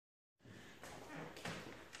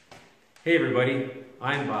Hey everybody,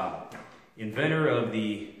 I'm Bob, inventor of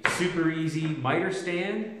the Super Easy miter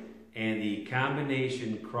stand and the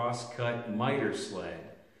combination cross-cut miter sled,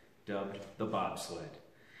 dubbed the Bob Sled.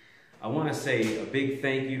 I want to say a big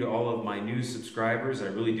thank you to all of my new subscribers. I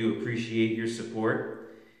really do appreciate your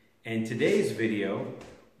support. In today's video,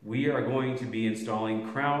 we are going to be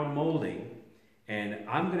installing crown molding, and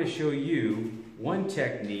I'm going to show you one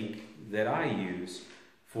technique that I use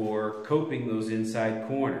for coping those inside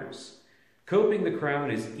corners. Coping the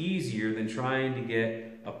crown is easier than trying to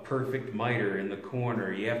get a perfect miter in the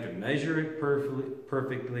corner. You have to measure it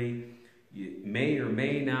perfectly. It may or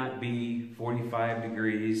may not be 45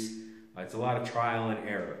 degrees. It's a lot of trial and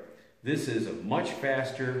error. This is a much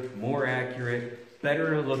faster, more accurate,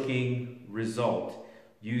 better looking result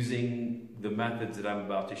using the methods that I'm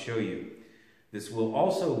about to show you. This will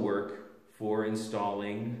also work for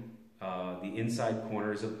installing the inside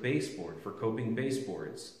corners of baseboard, for coping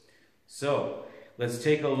baseboards. So let's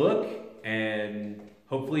take a look and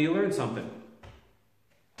hopefully you learn something.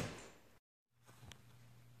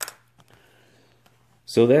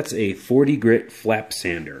 So that's a 40 grit flap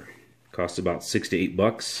sander. Costs about $6 to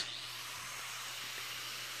 $8.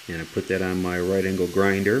 And I put that on my right angle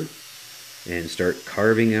grinder and start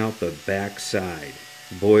carving out the back side.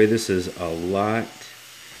 Boy, this is a lot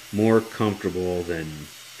more comfortable than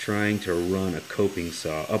trying to run a coping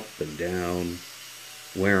saw up and down,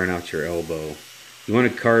 wearing out your elbow. You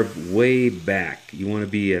want to carve way back. You want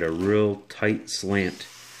to be at a real tight slant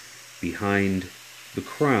behind the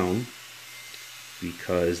crown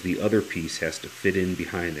because the other piece has to fit in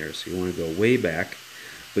behind there. So you want to go way back,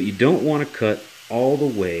 but you don't want to cut all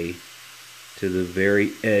the way to the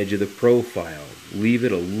very edge of the profile. Leave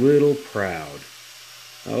it a little proud.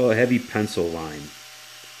 Oh, a heavy pencil line.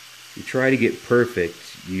 If you try to get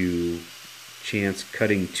perfect, you chance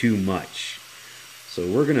cutting too much. So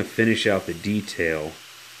we're going to finish out the detail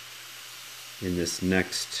in this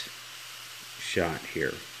next shot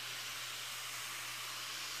here.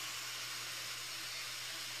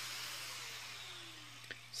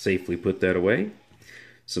 Safely put that away.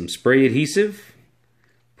 Some spray adhesive.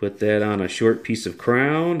 Put that on a short piece of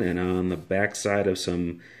crown and on the back side of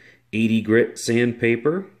some 80 grit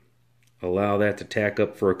sandpaper. Allow that to tack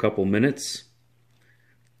up for a couple minutes.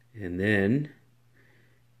 And then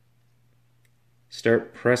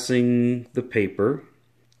start pressing the paper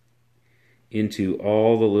into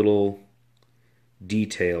all the little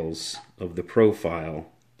details of the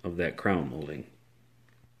profile of that crown molding.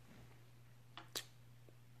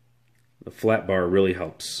 The flat bar really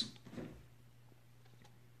helps.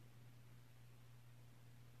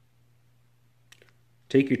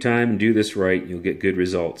 Take your time and do this right, and you'll get good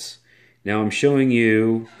results. Now I'm showing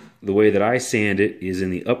you the way that I sand it is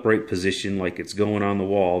in the upright position, like it's going on the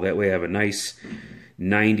wall. That way I have a nice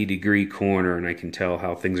 90-degree corner and I can tell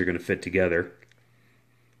how things are going to fit together.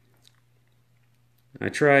 I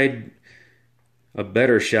tried a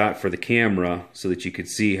better shot for the camera so that you could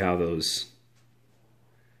see how those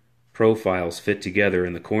profiles fit together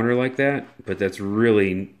in the corner like that, but that's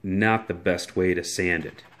really not the best way to sand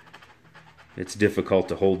it. It's difficult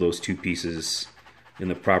to hold those two pieces in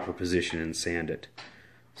the proper position and sand it.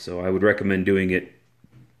 So I would recommend doing it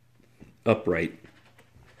upright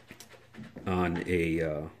on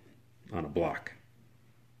a block.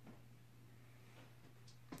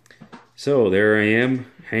 So there I am,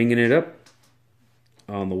 hanging it up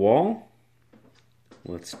on the wall.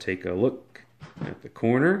 Let's take a look at the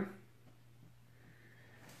corner.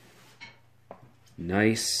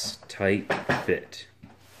 Nice, tight fit.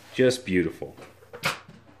 Just beautiful.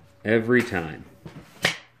 Every time.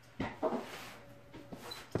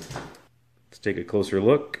 Let's take a closer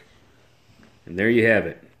look. And there you have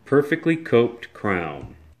it. Perfectly coped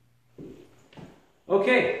crown.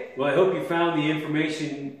 Okay, well I hope you found the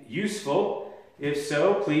information useful. If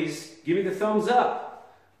so, please give me the thumbs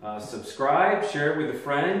up. Subscribe, share it with a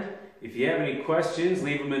friend. If you have any questions,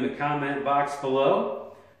 leave them in the comment box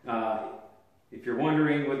below. If you're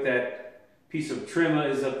wondering what that piece of trim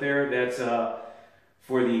is up there, that's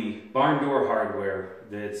for the barn door hardware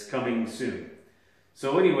that's coming soon.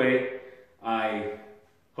 So anyway, I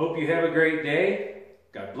hope you have a great day.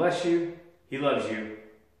 God bless you. He loves you.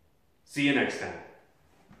 See you next time.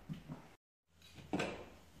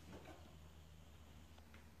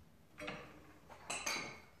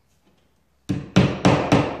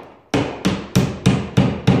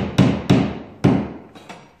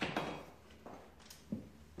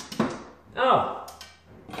 Oh,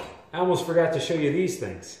 I almost forgot to show you these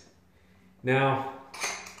things. Now,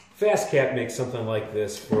 FastCap makes something like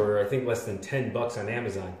this for I think less than $10 on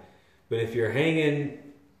Amazon. But if you're hanging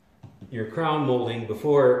your crown molding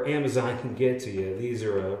before Amazon can get to you. These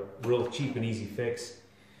are a real cheap and easy fix.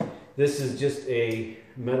 This is just a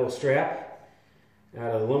metal strap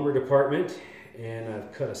out of the lumber department, and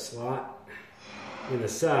I've cut a slot in the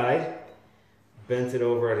side, bent it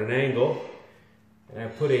over at an angle, and I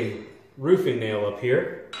put a roofing nail up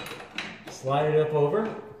here, slide it up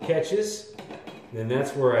over, catches, and then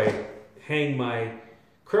that's where I hang my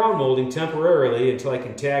crown molding temporarily until I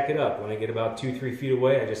can tack it up. When I get about 2-3 feet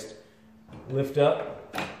away, I just lift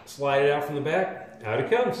up, slide it out from the back, out it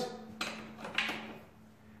comes.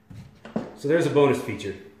 So there's a bonus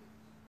feature.